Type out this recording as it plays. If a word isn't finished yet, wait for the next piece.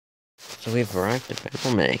So we've arrived at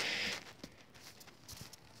April, May.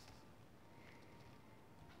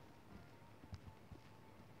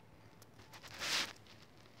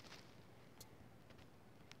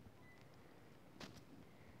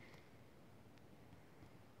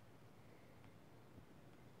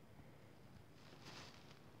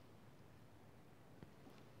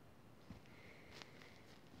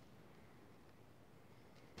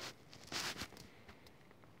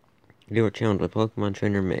 You are challenged by Pokemon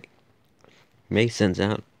Trainer May. May sends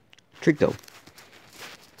out Trico.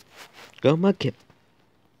 Go Mudkip.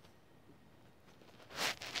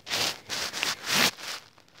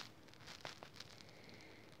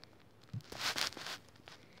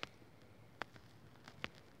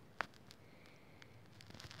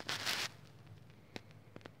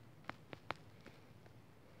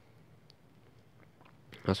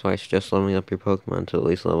 That's why I suggest leveling up your Pokemon to at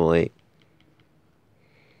least level 8.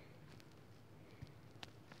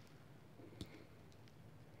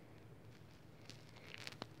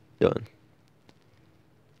 Done.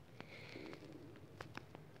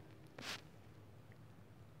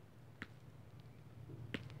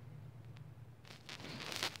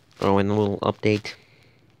 Oh, and a little update.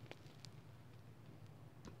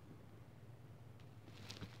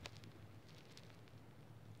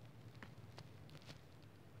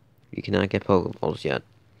 You cannot get Pokeballs yet.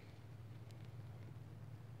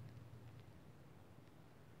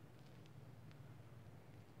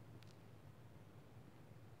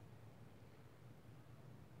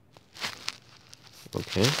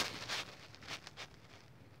 Okay.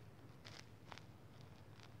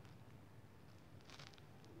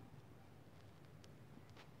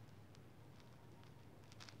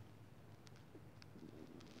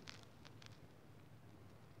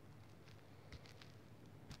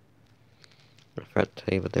 I forgot to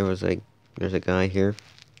tell you, but there's a guy here.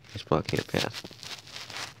 He's blocking your path.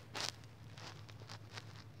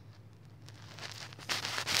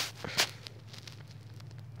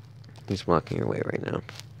 He's blocking your way right now.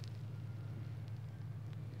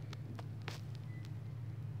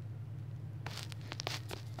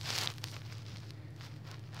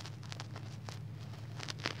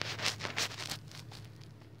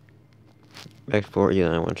 Before you,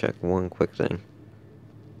 I want to check one quick thing.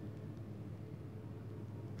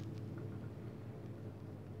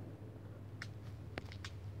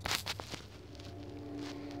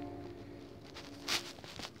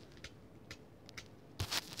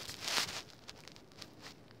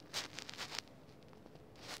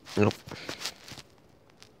 Nope.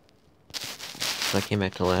 I came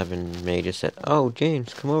back to lab and May just said, "Oh,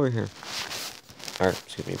 James, come over here." Or,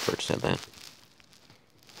 excuse me, Birch said that.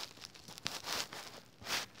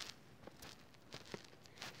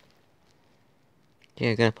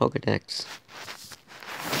 Yeah, I got a Pokedex.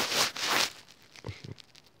 Oh,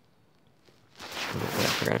 I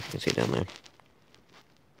forgot if you can see down there.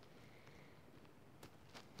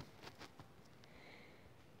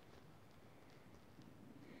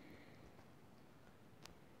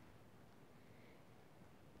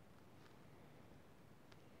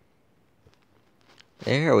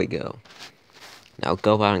 There we go. Now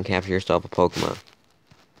go out and capture yourself a Pokemon.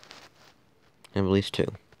 At least 2.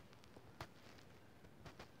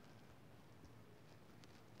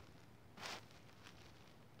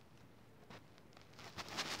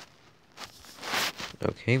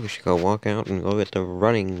 Okay, we should go walk out and go get the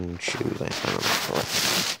running shoes I found on the floor.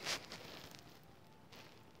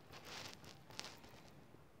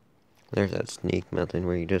 There's that sneak method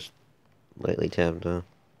where you just lightly tap the...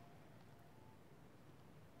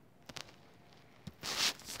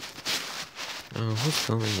 Oh, who's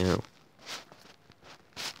going out?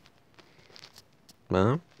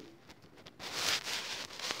 Mom?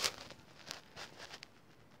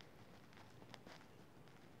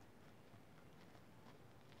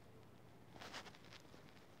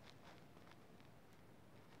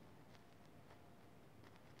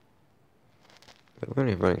 We're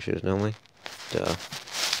gonna have running shoes, don't we? Duh.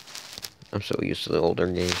 I'm so used to the older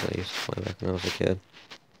games I used to play back when I was a kid.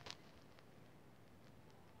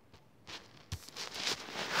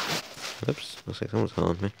 Oops, looks like someone's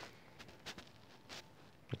calling me.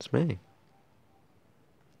 It's me.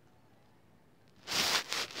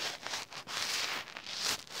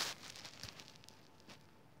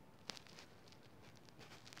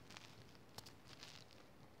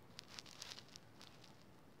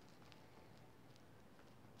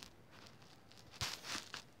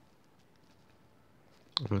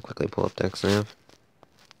 I'm gonna quickly pull up DexNav.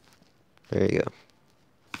 There you go.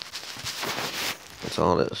 That's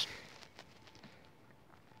all it is.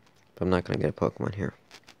 But I'm not gonna get a Pokemon here.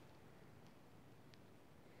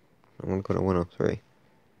 I'm gonna go to 103.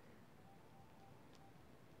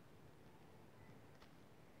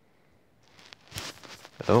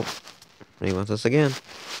 Oh, he wants us again.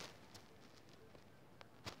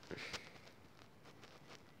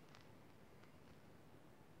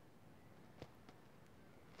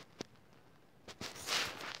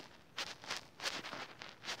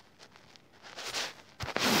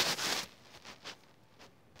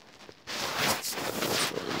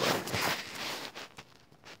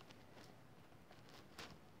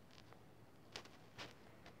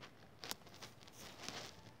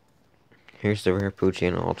 Here's the rare Poochie,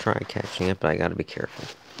 and I'll try catching it, but I gotta be careful.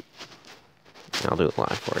 I'll do it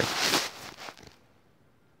live for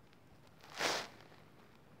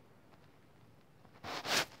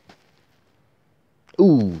you.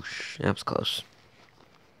 Ooh, that was close.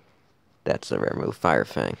 That's the rare move, Fire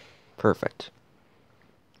Fang. Perfect.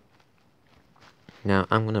 Now,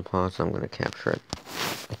 I'm gonna pause, I'm gonna capture it.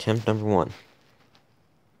 Attempt number 1.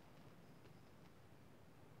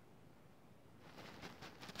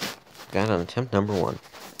 Got on attempt number 1.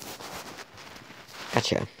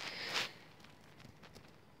 Gotcha.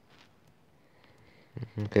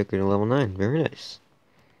 Okay, good to level 9. Very nice.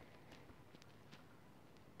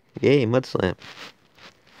 Yay, Mud Slap.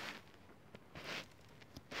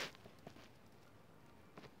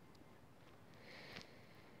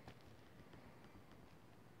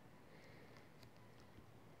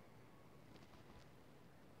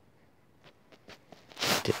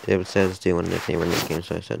 It says do one if they were in the game,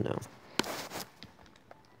 so I said no.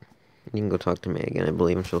 You can go talk to May again, I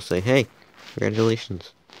believe, and she'll say, hey,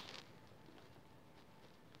 congratulations.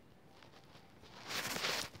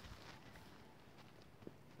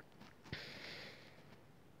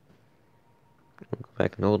 Go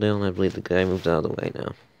back and hold down, I believe the guy moves out of the way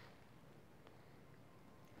now.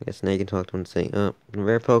 I guess now you can talk to him and say,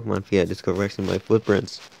 rare Pokemon, yeah, just go correction by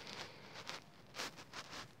footprints.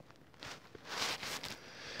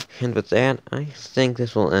 And with that, I think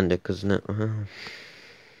this will end it, because no...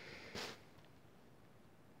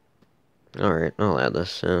 Alright, I'll add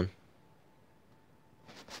this soon.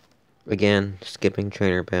 Again, skipping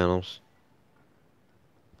trainer battles.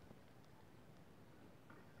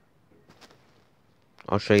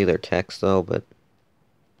 I'll show you their text, though, but...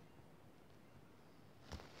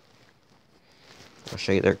 I'll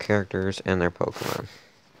show you their characters and their Pokemon.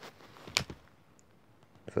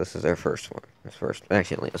 So this is their first one.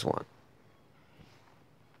 Actually, only has one.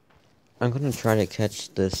 I'm gonna try to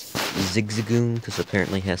catch this Zigzagoon, because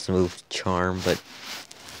apparently it has to move Charm, but...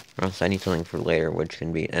 Or else I need something for later, which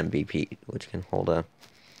can be MVP, which can hold a...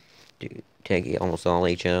 take almost all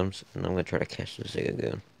HMs, and I'm gonna try to catch the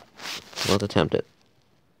Zigzagoon. Let's attempt it.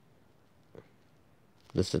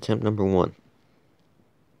 This is attempt number 1.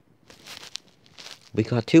 We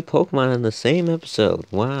got 2 Pokemon in the same episode.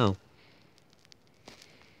 Wow.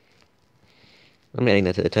 I'm adding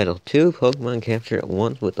that to the title. 2 Pokemon captured at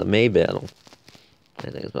once with the May battle. I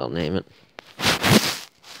think is what I'll name it.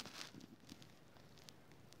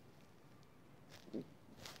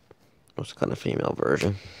 Let's cut a female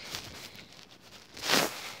version.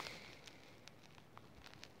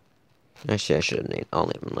 Actually, I should have named. I'll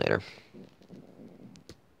name them later.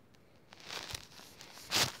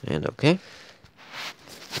 And okay.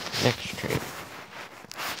 Next trainer.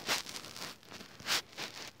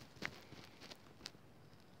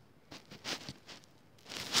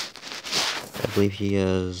 I believe he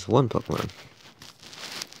has 1 Pokemon.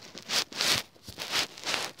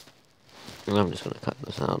 And I'm just gonna cut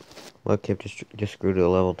this out. Lucky just grew to a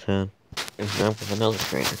level 10. And now with another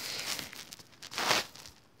trainer.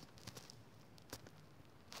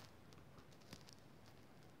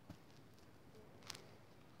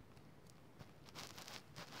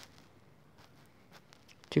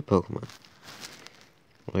 Two Pokemon.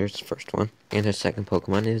 Well, here's the first one. And his second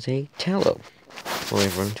Pokemon is a Tallow. Well,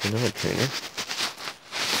 I've run into another trainer.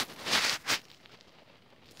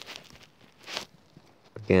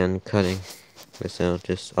 Again, cutting this out.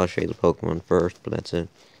 I'll show you the Pokemon first, but that's it.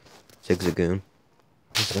 Zigzagoon. I'm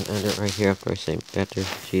just gonna end it right here after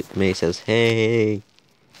May says, hey!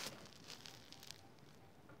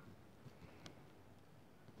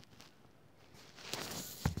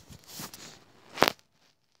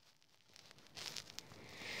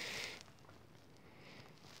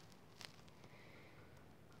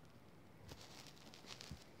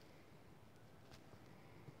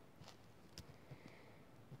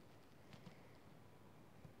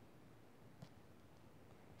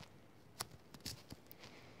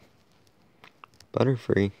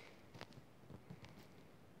 Butterfree.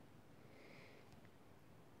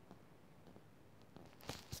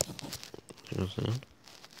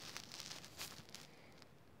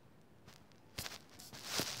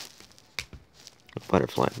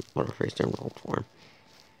 Butterfree's in roll form.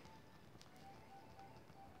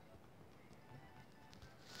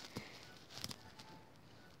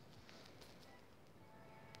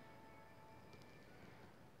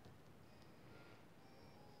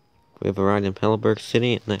 We have arrived in Petalburg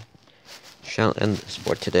City, and I shall end this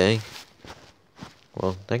for today.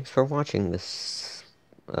 Well, thanks for watching this,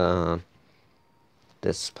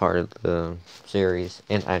 this part of the series,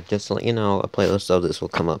 and just to let you know, a playlist of this will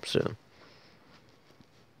come up soon.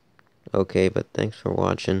 Okay, but thanks for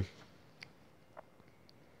watching.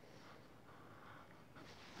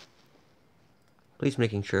 Please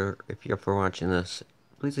making sure, if you're for watching this,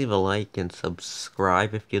 please leave a like and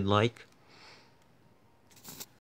subscribe if you'd like.